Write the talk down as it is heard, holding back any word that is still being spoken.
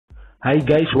Hi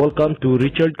guys, welcome to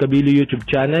Richard Cabile YouTube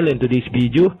channel. In today's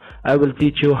video, I will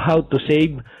teach you how to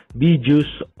save videos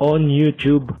on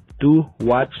YouTube to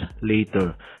watch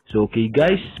later. So okay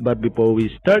guys, but before we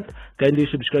start, kindly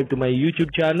subscribe to my YouTube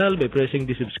channel by pressing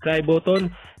the subscribe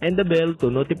button and the bell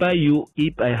to notify you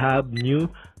if I have new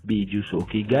videos.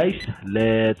 Okay guys,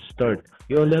 let's start.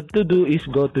 You all have to do is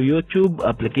go to YouTube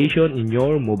application in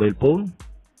your mobile phone.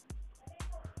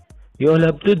 You all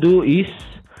have to do is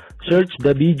search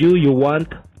the video you want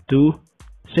to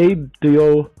save to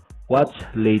your watch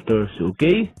later. So,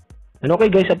 okay? And okay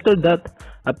guys, after that,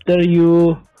 after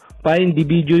you find the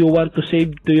video you want to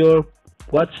save to your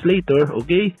watch later,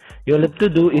 okay, you all have to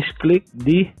do is click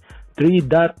the three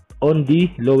dot on the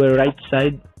lower right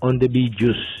side on the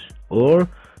videos or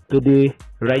to the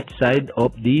right side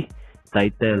of the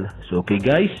title. So okay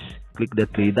guys, click the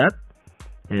three dot.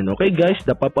 And okay guys,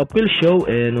 the pop-up will show,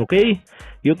 and okay,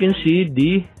 you can see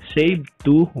the save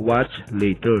to watch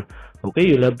later. Okay,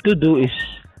 you'll have to do is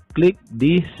click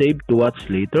the save to watch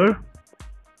later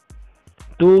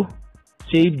to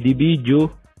save the video.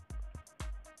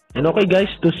 And okay guys,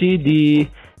 to see the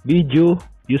video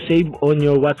you save on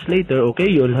your watch later, okay,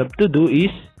 you'll have to do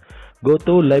is go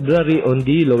to library on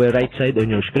the lower right side on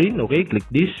your screen. Okay, click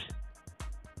this.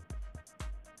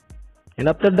 And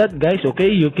after that guys,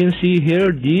 okay, you can see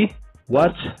here the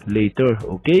watch later.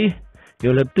 Okay,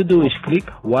 you'll have to do is click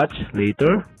watch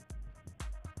later,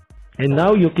 and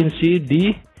now you can see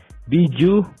the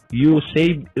video you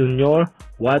saved in your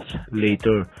watch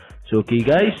later. So okay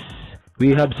guys,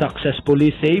 we have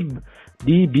successfully saved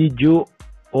the video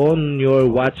on your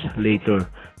watch later.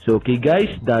 So okay guys,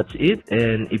 that's it.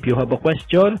 And if you have a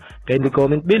question, kindly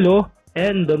comment below,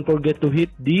 and don't forget to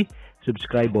hit the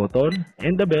subscribe button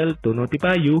and the bell to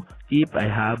notify you if I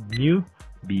have new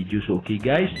videos. Okay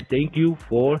guys, thank you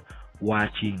for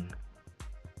watching.